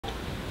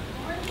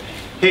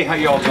Hey, how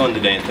y'all doing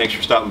today, and thanks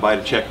for stopping by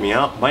to check me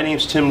out. My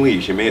name's Tim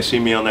Lees. You may have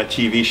seen me on that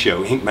TV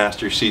show, Ink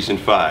Master Season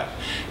 5.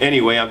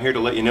 Anyway, I'm here to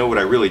let you know what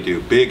I really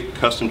do. Big,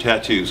 custom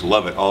tattoos.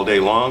 Love it all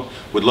day long.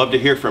 Would love to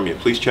hear from you.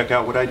 Please check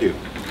out what I do.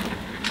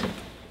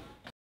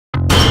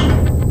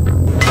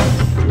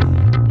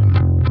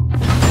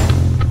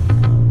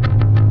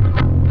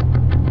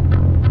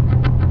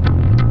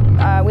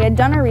 We had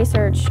done our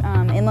research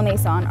in La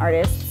Mesa on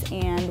artists,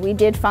 and we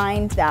did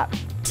find that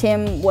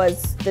Tim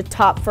was the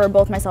top for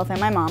both myself and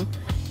my mom.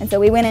 And so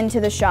we went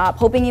into the shop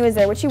hoping he was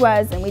there, which he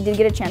was, and we did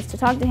get a chance to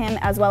talk to him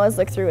as well as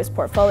look through his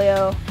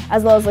portfolio,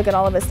 as well as look at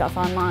all of his stuff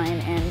online,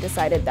 and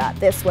decided that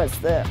this was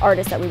the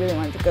artist that we really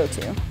wanted to go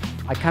to.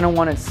 I kind of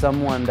wanted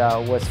someone that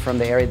was from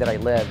the area that I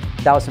lived.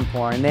 That was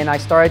important. And then I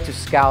started to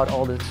scout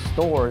all the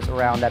stores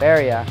around that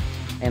area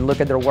and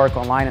look at their work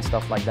online and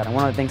stuff like that. And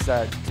one of the things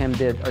that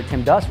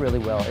Tim does really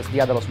well is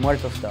Dia de los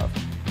Muertos stuff.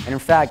 And in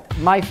fact,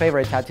 my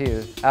favorite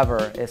tattoo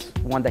ever is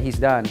one that he's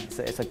done.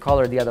 It's a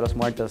color Dia de los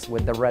Muertos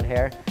with the red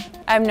hair.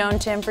 I've known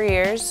Tim for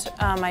years.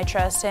 I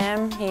trust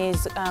him.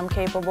 He's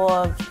capable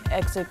of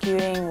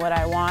executing what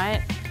I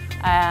want.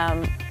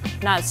 I'm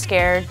not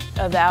scared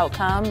of the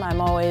outcome. I'm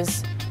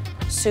always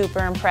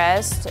super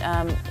impressed,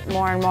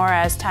 more and more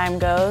as time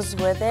goes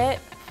with it.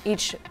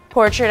 Each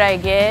portrait I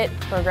get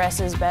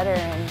progresses better,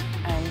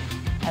 and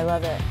I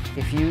love it.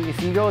 If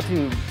you go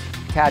to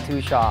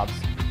tattoo shops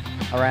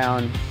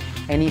around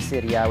any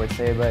city, I would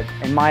say, but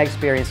in my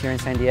experience here in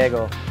San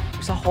Diego,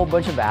 there's a whole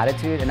bunch of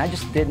attitude, and I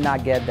just did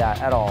not get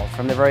that at all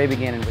from the very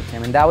beginning with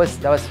him. And that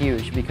was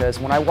huge, because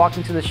when I walked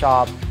into the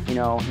shop, you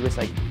know, he was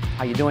like,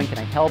 "How you doing? Can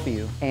I help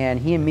you?" And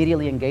he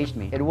immediately engaged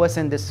me. It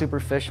wasn't this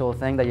superficial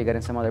thing that you get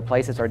in some other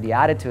places, or the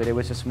attitude. It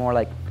was just more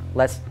like,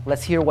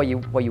 let's hear what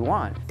you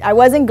want. I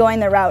wasn't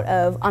going the route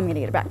of, I'm gonna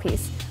get a back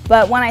piece.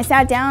 But when I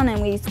sat down and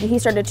he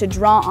started to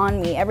draw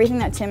on me, everything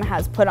that Tim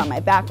has put on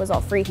my back was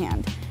all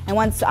freehand. And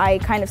once I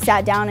kind of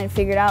sat down and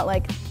figured out,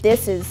 like,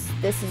 this is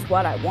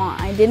what I want.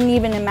 I didn't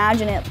even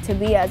imagine it to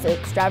be as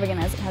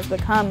extravagant as it has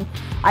become.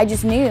 I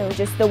just knew,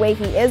 just the way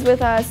he is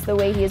with us, the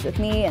way he is with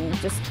me, and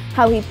just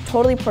how he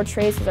totally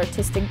portrays his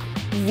artistic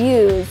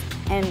views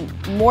and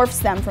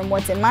morphs them from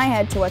what's in my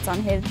head to what's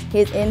on his,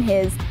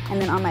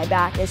 and then on my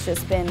back. It's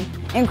just been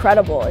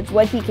incredible.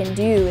 What he can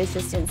do is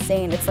just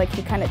insane. It's like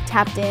he kind of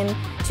tapped in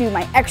to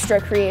my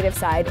extra creative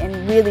side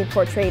and really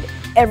portrayed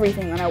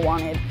everything that I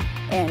wanted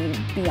and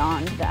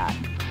beyond that.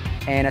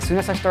 And as soon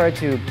as I started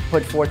to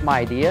put forth my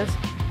ideas,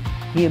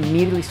 he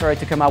immediately started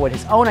to come out with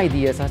his own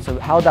ideas as to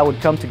how that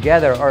would come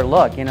together or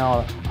look, you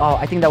know, oh,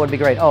 I think that would be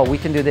great. Oh, we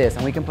can do this,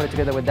 and we can put it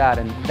together with that.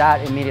 And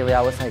that immediately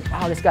I was like,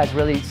 wow, this guy's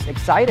really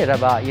excited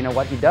about, you know,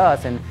 what he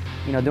does and,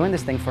 you know, doing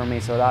this thing for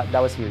me. So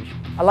that was huge.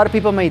 A lot of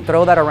people may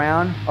throw that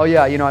around. Oh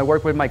yeah, you know, I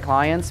work with my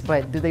clients,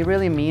 but do they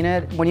really mean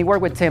it? When you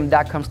work with Tim,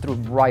 that comes through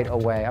right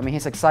away. I mean,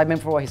 his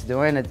excitement for what he's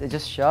doing, it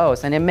just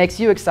shows, and it makes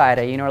you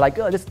excited. You know, like,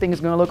 oh, this thing is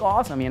gonna look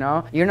awesome. You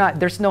know,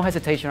 there's no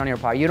hesitation on your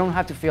part. You don't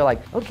have to feel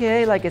like,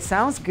 okay, like it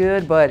sounds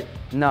good, but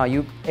no,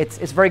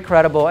 it's very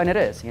credible, and it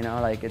is. You know,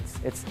 like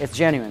it's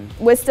genuine.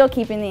 With still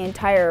keeping the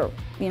entire,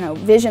 you know,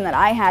 vision that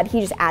I had, he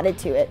just added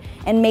to it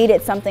and made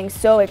it something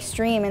so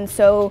extreme and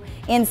so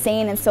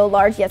insane and so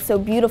large, yet so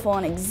beautiful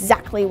and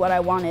exactly what I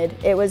wanted.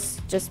 It was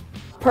just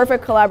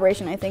perfect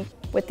collaboration, I think,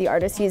 with the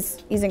artist.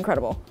 He's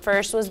incredible.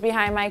 First was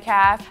Behind My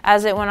Calf.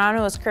 As it went on,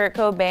 it was Kurt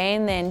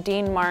Cobain, then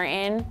Dean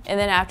Martin, and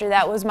then after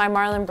that was my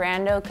Marlon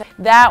Brando.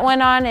 That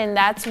went on, and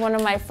that's one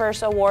of my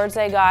first awards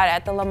I got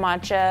at the La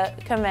Mancha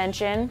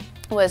convention.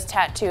 Was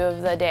Tattoo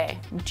of the Day.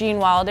 Gene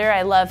Wilder,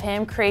 I love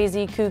him,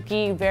 crazy,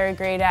 kooky, very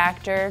great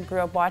actor.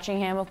 Grew up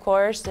watching him, of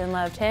course, and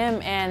loved him.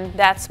 And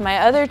that's my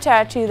other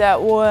tattoo that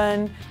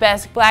won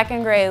Best Black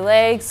and Gray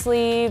Leg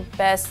Sleeve,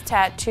 Best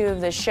Tattoo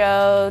of the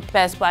Show,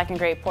 Best Black and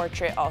Gray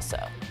Portrait also.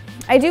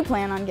 I do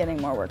plan on getting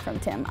more work from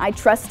Tim. I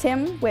trust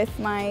him with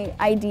my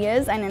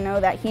ideas, and I know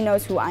that he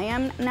knows who I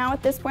am now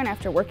at this point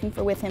after working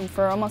with him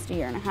for almost a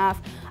year and a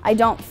half. I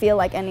don't feel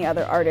like any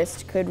other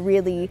artist could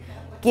really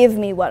give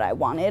me what I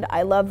wanted.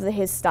 I love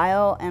his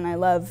style, and I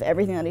love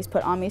everything that he's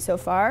put on me so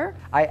far.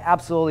 I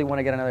absolutely want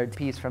to get another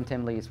piece from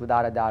Tim Lees,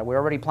 without a doubt. We're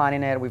already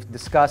planning it, we've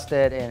discussed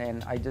it,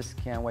 and I just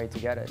can't wait to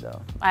get it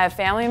though. I have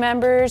family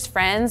members,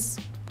 friends.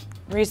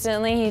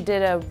 Recently he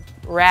did a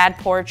rad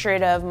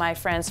portrait of my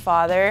friend's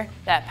father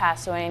that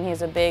passed away, and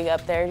he's a big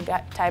up there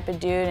type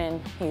of dude,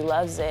 and he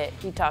loves it.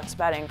 He talks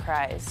about it and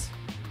cries.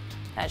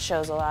 That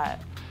shows a lot.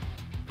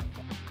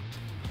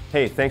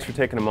 Hey, thanks for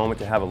taking a moment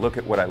to have a look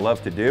at what I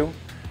love to do.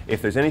 If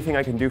there's anything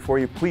I can do for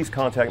you, please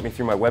contact me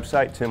through my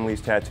website, Tim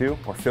Lees Tattoo,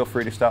 or feel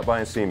free to stop by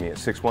and see me at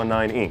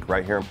 619 Ink.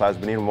 right here in Plaza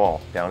Bonita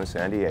Mall, down in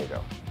San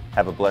Diego.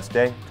 Have a blessed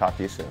day. Talk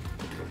to you soon.